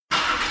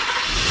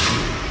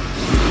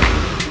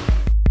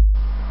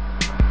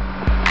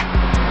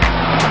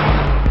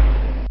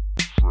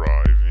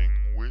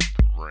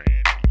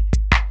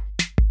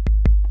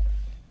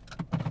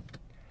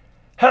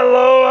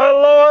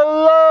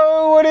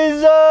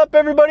up,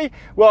 everybody?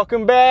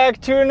 Welcome back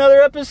to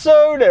another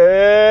episode of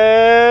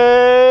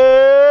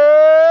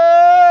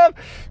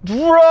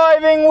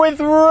Driving with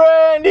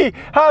Randy.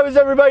 How is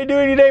everybody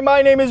doing today?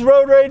 My name is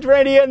Road Rage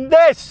Randy, and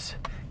this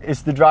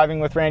is the Driving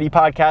with Randy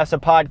podcast, a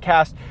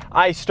podcast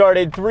I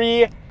started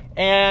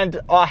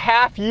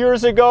 3.5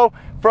 years ago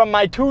from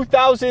my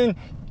 2000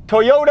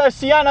 Toyota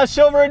Sienna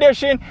Silver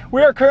Edition.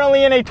 We are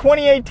currently in a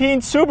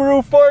 2018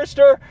 Subaru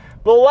Forester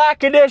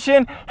Black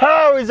Edition.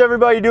 How is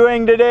everybody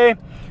doing today?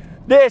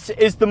 This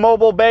is the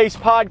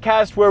mobile-based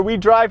podcast where we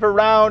drive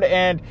around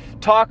and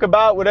talk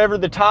about whatever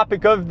the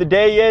topic of the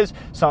day is.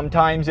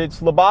 Sometimes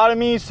it's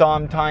lobotomy,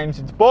 sometimes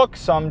it's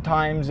books,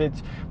 sometimes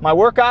it's my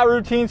workout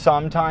routine,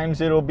 sometimes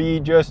it'll be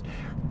just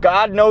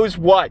God knows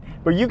what.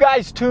 But you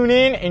guys tune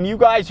in and you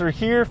guys are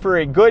here for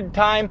a good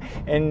time,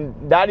 and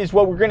that is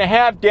what we're going to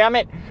have, damn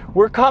it.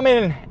 We're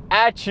coming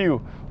at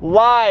you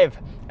live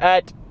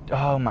at,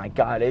 oh my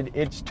God,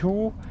 it's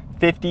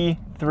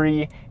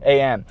 2:53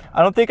 a.m.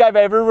 I don't think I've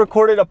ever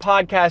recorded a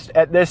podcast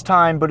at this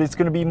time, but it's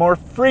going to be more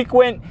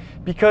frequent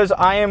because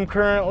I am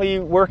currently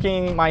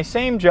working my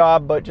same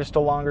job, but just a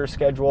longer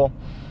schedule.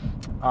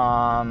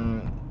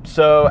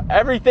 So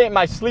everything,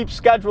 my sleep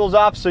schedule's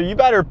off, so you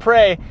better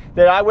pray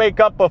that I wake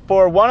up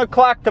before 1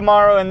 o'clock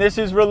tomorrow and this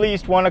is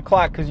released 1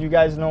 o'clock, because you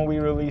guys know we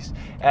release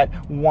at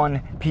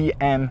 1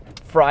 p.m.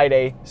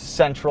 Friday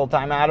Central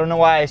Time. I don't know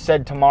why I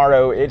said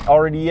tomorrow. It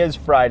already is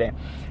Friday.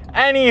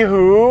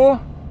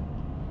 Anywho,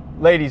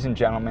 ladies and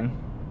gentlemen,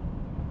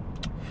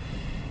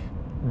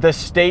 the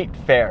state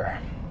fair.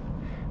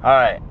 All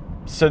right.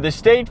 So the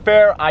state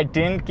fair, I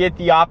didn't get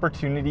the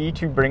opportunity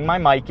to bring my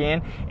mic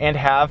in and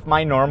have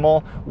my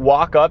normal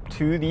walk up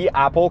to the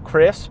Apple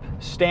Crisp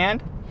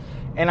stand.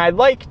 And I'd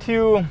like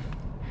to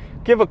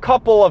give a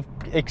couple of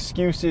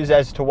excuses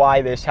as to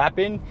why this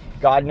happened.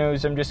 God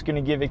knows I'm just going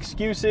to give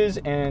excuses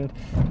and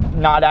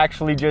not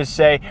actually just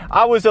say,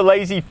 I was a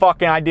lazy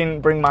fuck and I didn't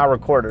bring my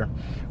recorder.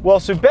 Well,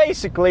 so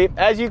basically,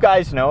 as you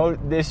guys know,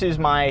 this is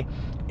my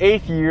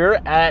 8th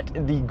year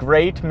at the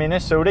Great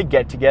Minnesota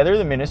Get-Together,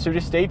 the Minnesota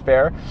State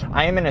Fair.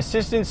 I am an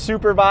assistant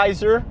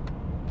supervisor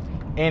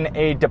in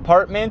a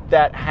department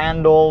that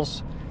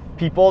handles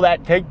people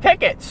that take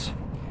tickets.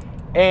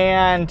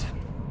 And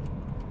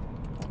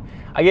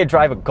I get to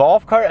drive a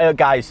golf cart.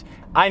 Guys,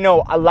 I know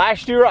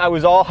last year I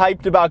was all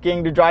hyped about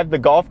getting to drive the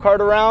golf cart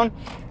around.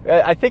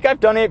 I think I've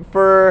done it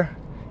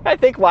I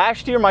think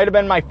last year might have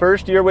been my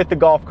first year with the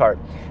golf cart.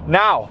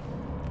 Now,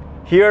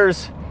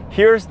 here's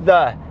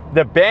the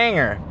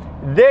banger.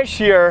 This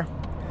year,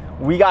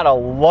 we got a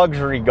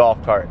luxury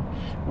golf cart.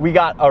 We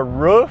got a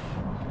roof.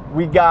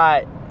 We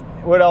got,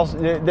 what else?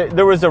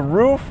 There was a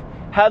roof,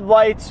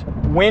 headlights,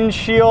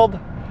 windshield,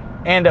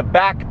 and a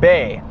back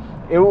bay.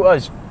 It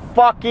was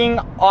fucking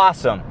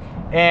awesome.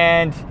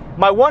 And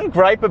my one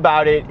gripe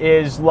about it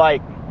is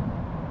like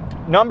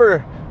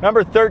number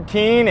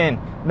 13 and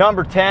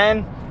number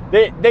 10,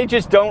 they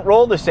just don't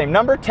roll the same.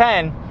 Number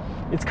 10,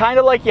 it's kind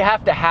of like you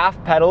have to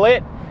half pedal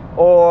it,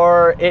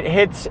 or it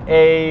hits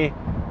a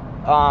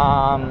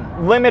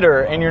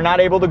limiter and you're not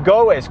able to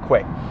go as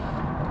quick.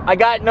 I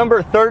got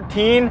number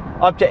 13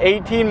 up to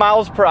 18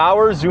 miles per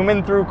hour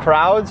zooming through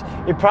crowds.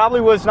 It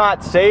probably was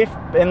not safe.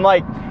 And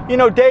like, you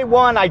know, day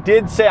one I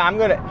did say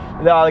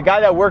the guy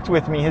that worked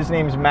with me, his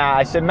name's Matt.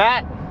 I said,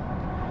 Matt,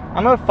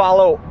 I'm gonna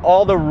follow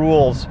all the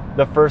rules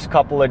the first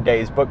couple of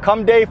days, but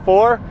come day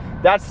 4,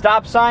 that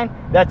stop sign,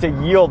 that's a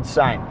yield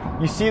sign.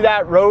 You see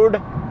that road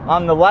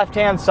on the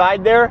left-hand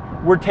side there?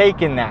 We're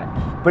taking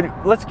that. But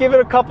let's give it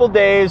a couple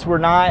days. We're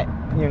not,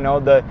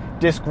 the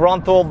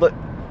disgruntled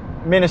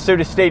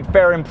Minnesota State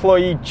Fair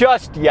employee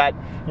just yet.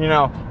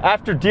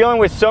 After dealing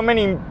with so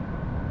many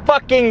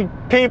fucking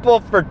people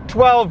for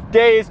 12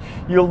 days,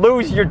 you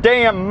lose your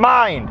damn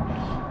mind.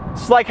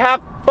 It's like,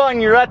 have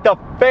fun. You're at the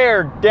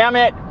fair, damn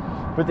it.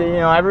 But,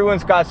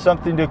 everyone's got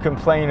something to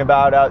complain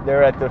about out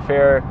there at the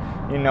fair.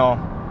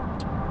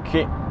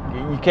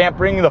 You can't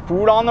bring the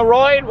food on the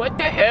ride? What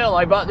the hell?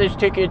 I bought this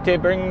ticket to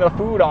bring the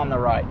food on the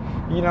ride.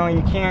 You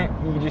can't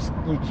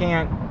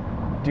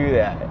do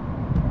that.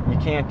 You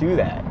can't do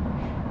that.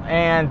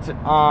 And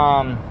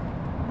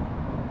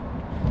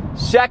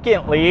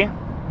secondly,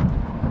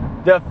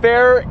 the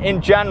fair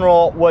in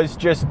general was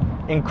just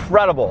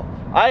incredible.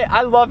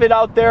 I love it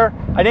out there.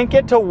 I didn't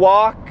get to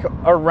walk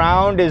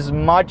around as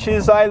much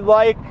as I'd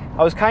like.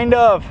 I was kind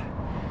of,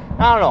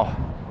 I don't know,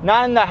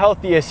 not in the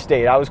healthiest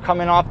state. I was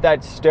coming off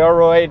that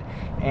steroid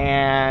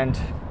and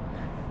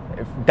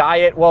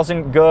diet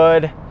wasn't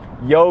good.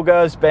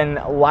 Yoga's been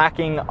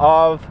lacking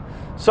of.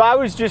 So I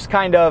was just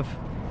kind of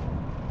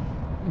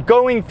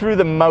going through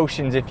the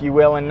motions, if you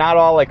will, and not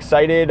all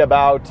excited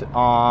about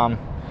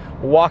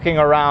walking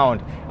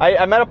around.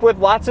 I met up with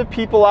lots of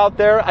people out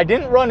there. I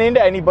didn't run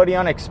into anybody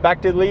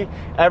unexpectedly.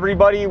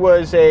 Everybody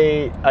was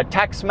a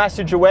text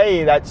message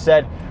away that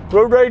said,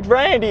 Road Rage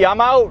Randy,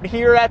 I'm out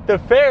here at the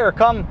fair.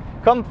 Come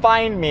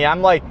find me.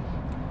 I'm like,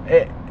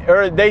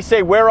 or they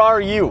say, where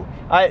are you?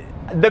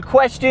 The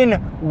question,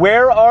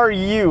 where are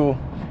you,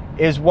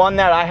 is one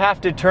that I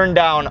have to turn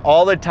down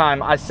all the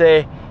time. I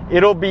say,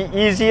 it'll be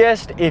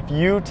easiest if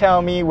you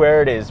tell me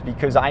where it is,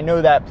 because I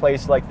know that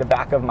place like the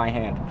back of my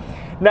hand.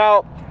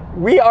 Now,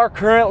 we are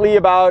currently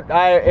about,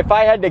 if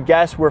I had to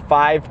guess, we're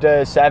 5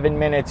 to 7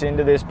 minutes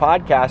into this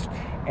podcast.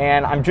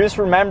 And I'm just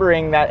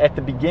remembering that at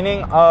the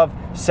beginning of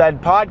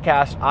said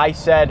podcast, I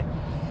said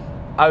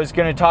I was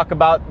going to talk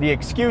about the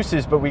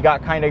excuses, but we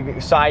got kind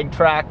of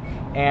sidetracked.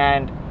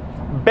 And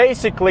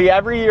basically,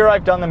 every year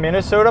I've done the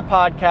Minnesota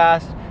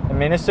podcast, the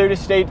Minnesota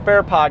State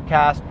Fair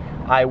podcast,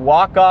 I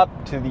walk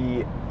up to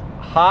the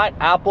hot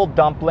apple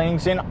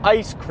dumplings and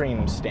ice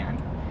cream stand.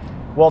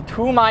 Well,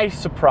 to my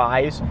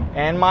surprise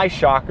and my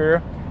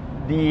shocker,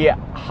 the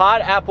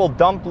hot apple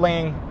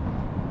dumpling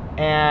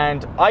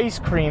and ice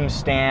cream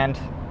stand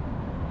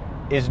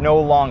is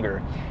no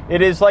longer.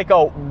 It is like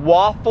a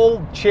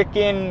waffle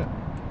chicken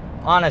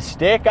on a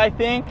stick, I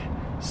think.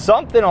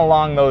 Something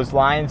along those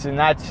lines, and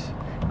that's,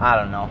 I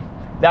don't know.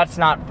 That's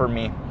not for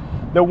me.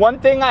 The one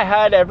thing I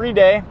had every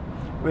day,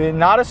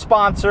 not a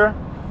sponsor,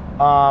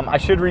 I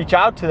should reach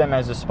out to them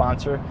as a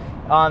sponsor.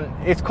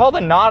 It's called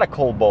a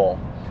Nautical Bowl.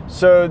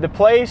 So the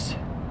place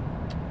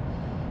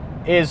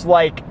is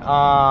like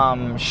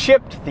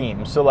shipped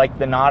theme, so like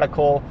the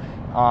nautical,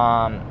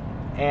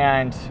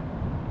 and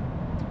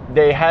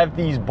they have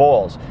these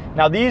bowls.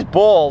 Now these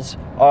bowls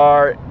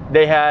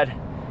they had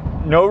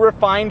no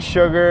refined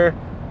sugar,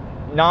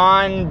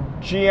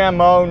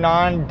 non-GMO,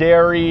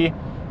 non-dairy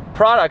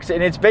products,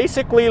 and it's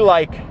basically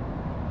like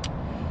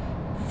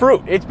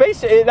fruit.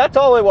 That's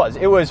all it was.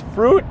 It was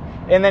fruit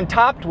and then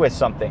topped with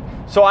something.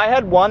 So I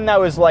had one that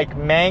was like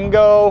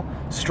mango,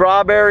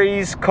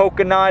 strawberries,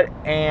 coconut,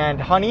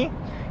 and honey.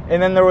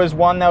 And then there was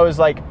one that was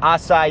like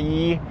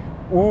acai,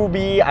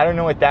 ubi, I don't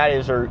know what that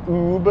is, or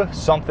oob,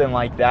 something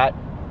like that.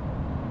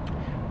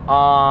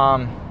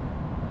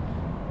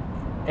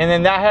 And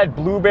then that had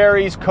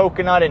blueberries,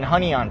 coconut, and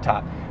honey on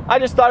top. I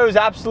just thought it was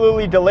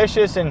absolutely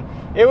delicious, and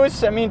it was,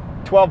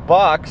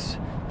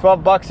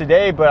 $12 a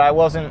day, but I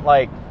wasn't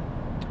like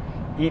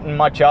eating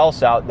much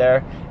else out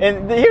there.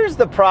 And here's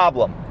the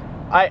problem.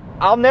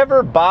 I'll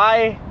never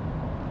buy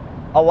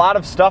a lot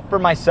of stuff for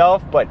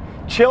myself, but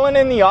chilling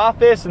in the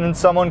office and then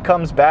someone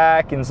comes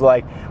back and's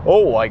like,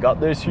 oh, I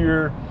got this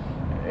here,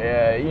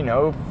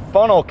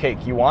 funnel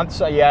cake. You want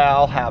some? Yeah,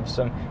 I'll have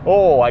some.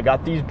 Oh, I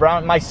got these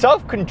brown. My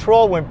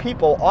self-control when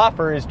people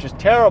offer is just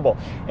terrible.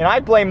 And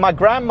I blame my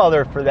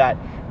grandmother for that.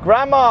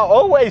 Grandma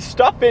always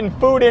stuffing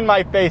food in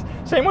my face.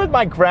 Same with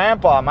my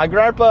grandpa. My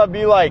grandpa would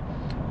be like,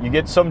 you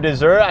get some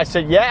dessert? I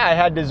said, yeah, I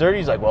had dessert.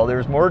 He's like, well,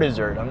 there's more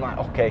dessert. I'm like,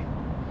 okay,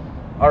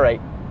 all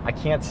right. I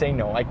can't say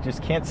no. I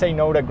just can't say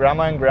no to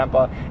grandma and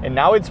grandpa. And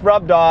now it's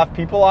rubbed off.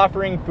 People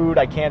offering food,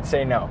 I can't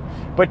say no.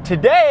 But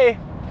today,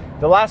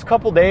 the last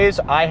couple days,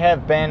 I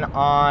have been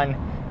on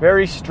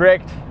very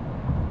strict,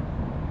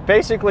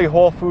 basically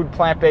whole food,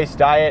 plant-based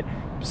diet.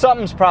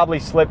 Something's probably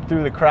slipped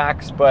through the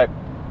cracks, but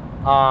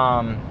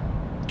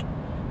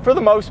for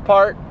the most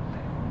part.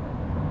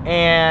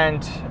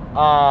 And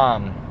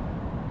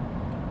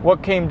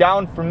what came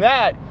down from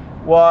that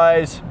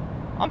was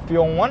I'm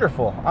feeling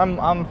wonderful.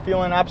 I'm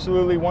feeling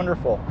absolutely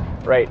wonderful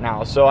right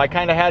now. So I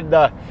kind of had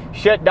the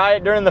shit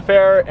diet during the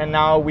fair, and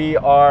now we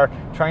are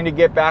trying to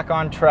get back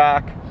on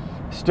track.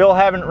 Still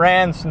haven't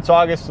ran since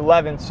August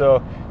 11th,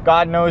 so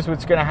God knows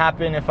what's going to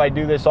happen if I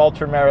do this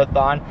ultra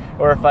marathon,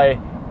 or if I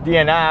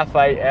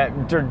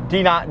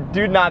DNF,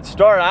 do not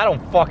start. I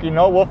don't fucking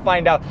know. We'll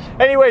find out.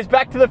 Anyways,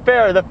 back to the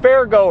fair. The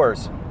fair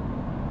goers.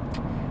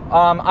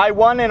 I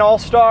won an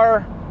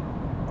all-star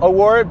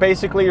award.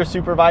 Basically, your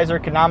supervisor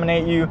can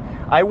nominate you.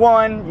 I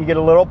won. You get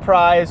a little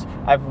prize.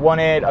 I've won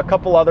it a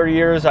couple other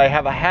years. I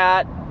have a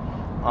hat.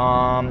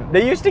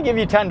 They used to give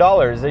you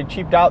 $10. They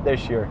cheaped out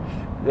this year.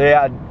 They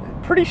had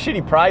pretty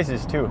shitty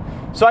prizes too.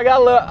 So I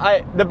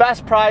got the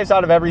best prize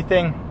out of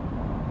everything,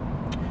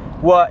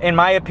 in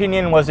my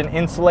opinion, was an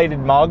insulated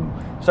mug.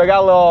 So I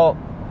got a little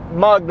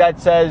mug that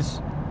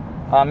says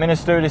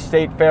Minnesota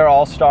State Fair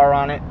All-Star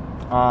on it.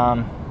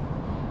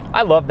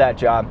 I love that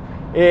job.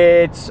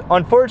 It's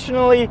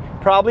unfortunately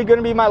probably going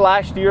to be my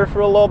last year for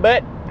a little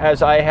bit,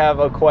 as I have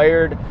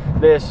acquired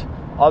this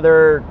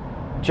other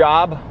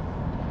job.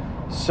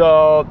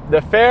 So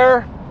the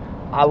fair,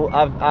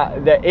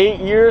 the 8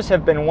 years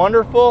have been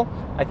wonderful.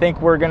 I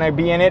think we're going to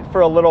be in it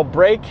for a little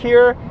break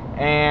here,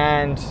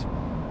 and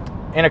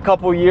in a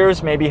couple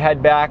years maybe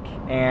head back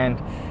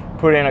and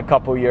put in a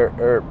couple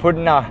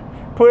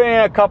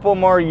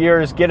more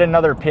years, get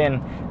another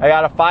pin. I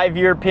got a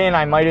 5-year pin.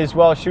 I might as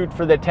well shoot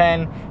for the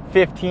 10,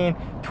 15,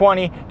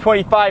 20,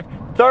 25,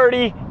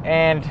 30,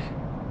 and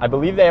I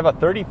believe they have a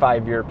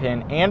 35-year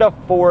pin and a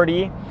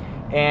 40.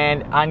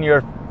 And on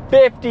your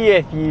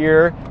 50th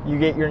year, you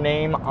get your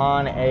name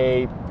on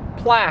a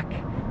plaque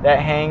that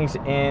hangs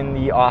in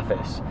the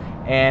office.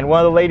 And one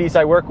of the ladies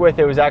I work with,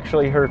 it was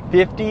actually her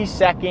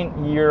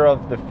 52nd year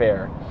of the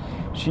fair.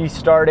 She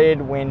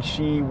started when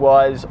she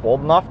was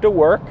old enough to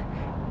work,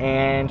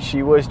 and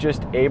she was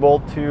just able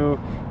to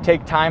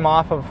take time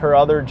off of her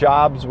other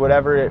jobs,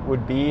 whatever it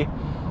would be,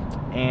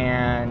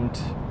 and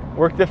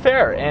work the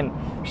fair. And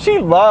she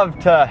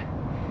loved to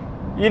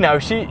you know,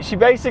 she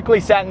basically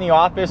sat in the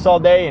office all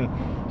day, and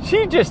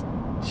she's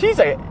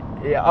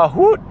a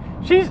hoot.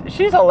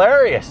 She's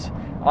hilarious.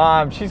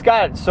 She's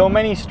got so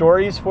many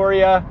stories for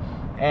you,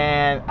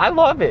 and I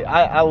love it.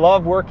 I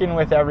love working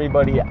with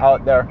everybody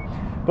out there.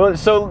 But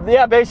so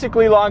yeah,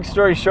 basically, long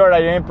story short,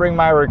 I didn't bring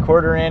my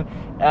recorder in.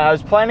 I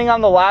was planning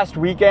on the last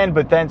weekend,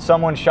 but then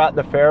someone shot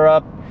the fair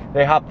up.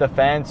 They hopped the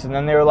fence, and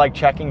then they were like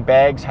checking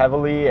bags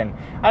heavily, and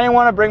I didn't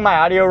want to bring my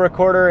audio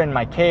recorder in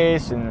my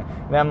case and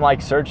them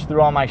like search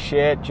through all my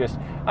shit.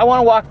 I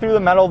want to walk through the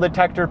metal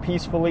detector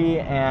peacefully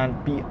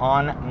and be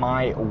on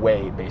my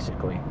way,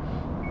 basically.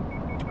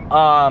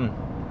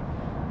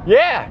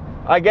 Yeah,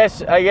 I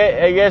guess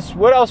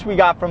what else we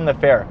got from the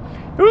fair?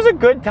 It was a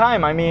good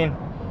time. I mean,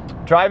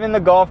 driving the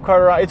golf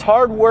cart around, it's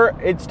hard work.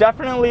 It's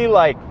definitely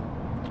like,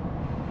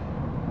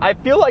 I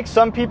feel like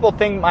some people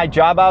think my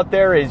job out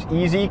there is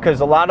easy because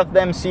a lot of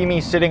them see me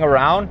sitting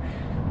around.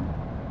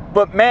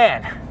 But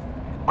man,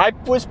 I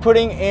was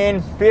putting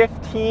in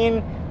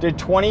 15 to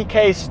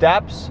 20K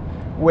steps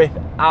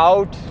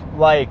without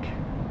like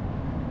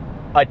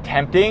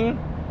attempting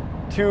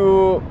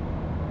to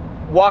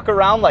walk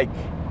around. Like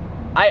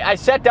I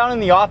sat down in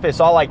the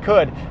office all I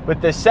could,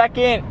 but the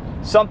second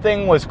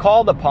something was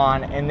called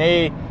upon and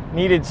they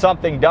needed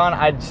something done,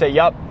 I'd say,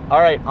 yep, all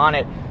right, on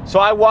it. So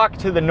I walked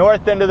to the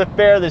north end of the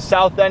fair, the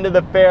south end of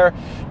the fair,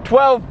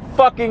 12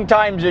 fucking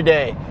times a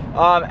day.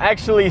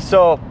 Actually,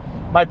 so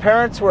my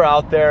parents were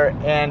out there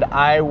and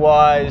I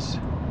was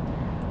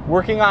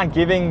working on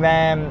giving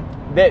them,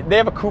 they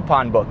have a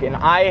coupon book, and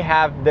I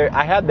had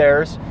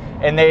theirs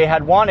and they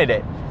had wanted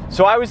it.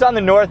 So I was on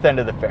the north end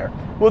of the fair.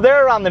 Well,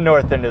 they're on the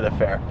north end of the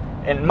fair,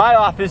 and my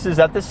office is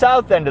at the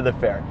south end of the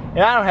fair, and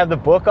I don't have the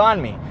book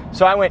on me.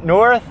 So I went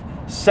north,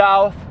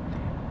 south,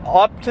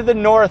 up to the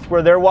north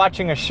where they're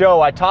watching a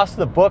show. I tossed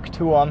the book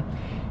to them,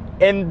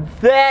 and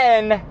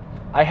then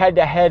I had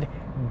to head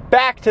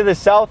back to the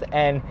south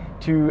end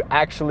to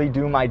actually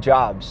do my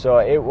job. So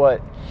it was,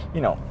 you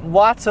know,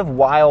 lots of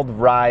wild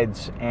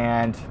rides.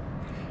 And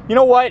you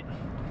know what?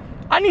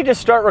 I need to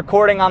start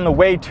recording on the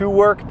way to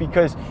work,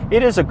 because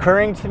it is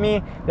occurring to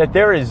me that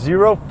there is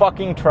zero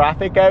fucking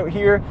traffic out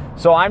here.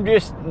 So I'm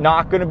just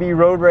not going to be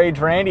Road Rage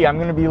Randy. I'm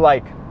going to be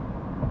like,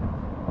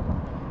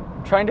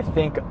 I'm trying to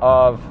think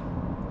of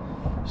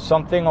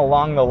something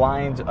along the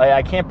lines.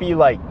 I can't be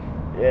like,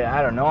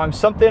 I don't know, I'm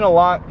something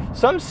along,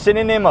 some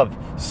synonym of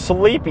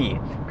sleepy,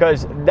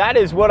 because that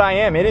is what I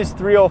am. It is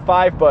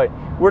 3:05, but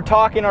we're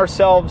talking to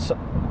ourselves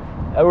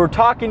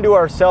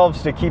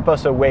to keep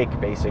us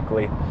awake,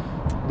 basically.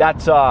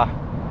 That's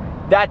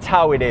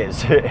how it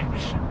is.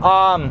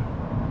 I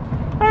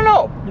don't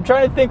know. I'm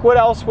trying to think what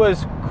else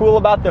was cool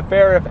about the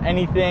fair, if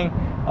anything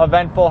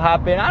eventful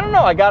happened. I don't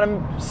know. I got to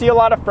see a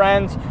lot of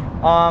friends.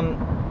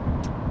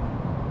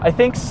 I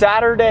think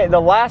Saturday,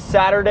 the last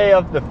Saturday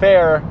of the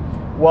fair,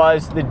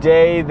 was the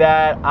day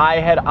that I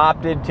had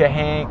opted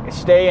to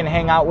stay and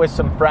hang out with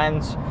some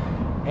friends.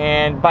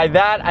 And by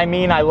that, I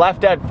mean I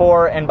left at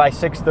 4, and by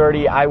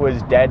 6:30 I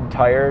was dead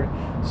tired.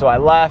 So I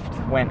left,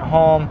 went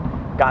home,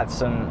 catch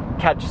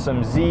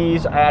some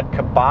Z's. I had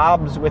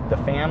kebabs with the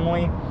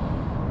family.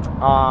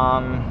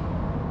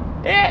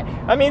 Yeah,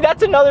 I mean,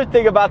 that's another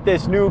thing about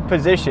this new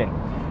position.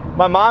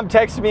 My mom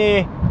texted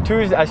me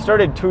Tuesday. I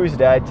started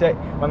Tuesday.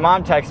 My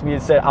mom texted me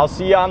and said, "I'll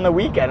see you on the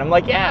weekend." I'm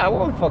like, "Yeah, I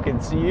won't fucking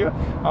see you.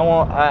 I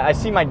won't." I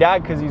see my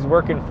dad because he's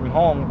working from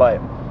home, but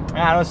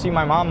I don't see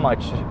my mom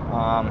much.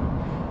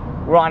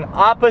 We're on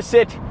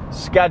opposite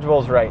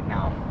schedules right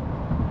now.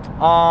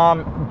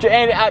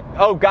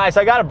 Guys,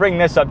 I gotta bring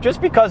this up.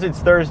 Just because it's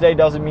Thursday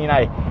doesn't mean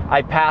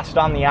I passed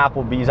on the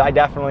Applebee's. I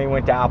definitely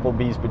went to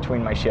Applebee's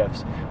between my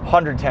shifts.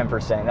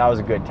 110%. That was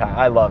a good time.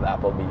 I love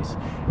Applebee's.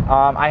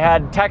 I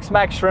had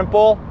Tex-Mex shrimp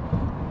bowl.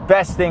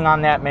 Best thing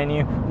on that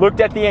menu. Looked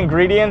at the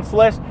ingredients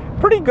list.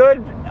 Pretty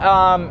good,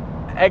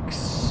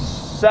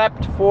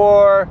 except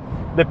for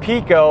the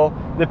pico.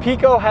 The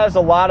pico has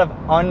a lot of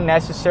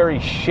unnecessary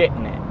shit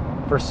in it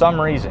for some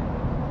reason.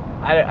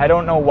 I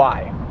don't know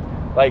why.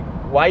 Like,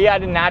 why you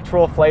add a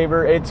natural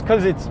flavor? It's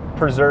because it's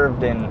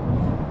preserved in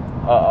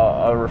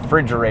a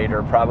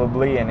refrigerator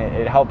probably, and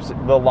it helps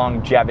the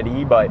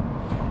longevity. But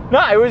no,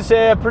 it was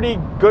a pretty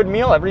good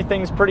meal.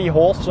 Everything's pretty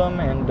wholesome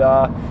and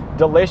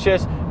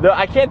delicious.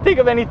 I can't think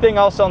of anything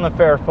else on the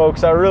fair,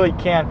 folks. I really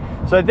can't.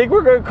 So I think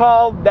we're going to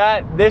call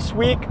that this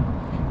week.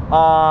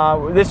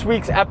 This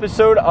week's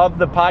episode of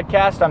the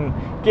podcast. I'm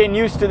getting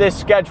used to this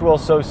schedule,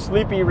 so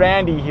Sleepy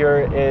Randy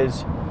here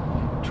is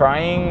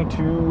trying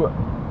to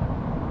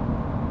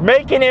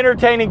make an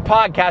entertaining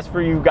podcast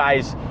for you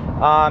guys.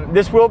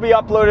 This will be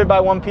uploaded by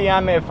 1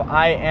 p.m. if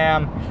I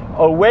am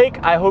awake.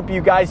 I hope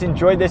you guys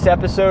enjoyed this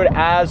episode.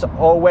 As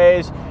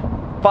always,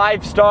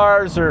 5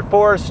 stars or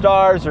 4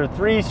 stars or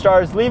 3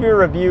 stars. Leave your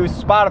reviews.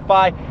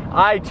 Spotify,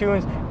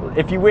 iTunes.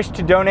 If you wish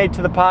to donate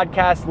to the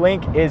podcast,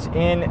 link is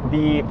in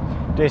the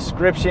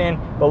description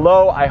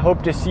below. I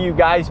hope to see you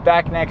guys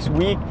back next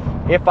week.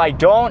 If I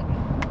don't,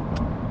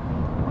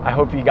 I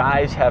hope you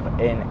guys have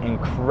an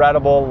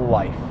incredible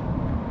life.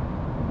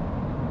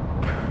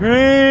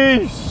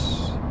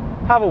 Peace.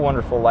 have a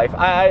wonderful life.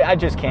 I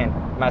just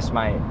can't mess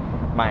my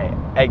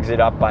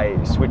exit up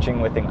by switching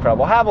with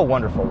Incredible. Have a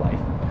wonderful life.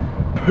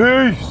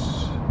 Peace.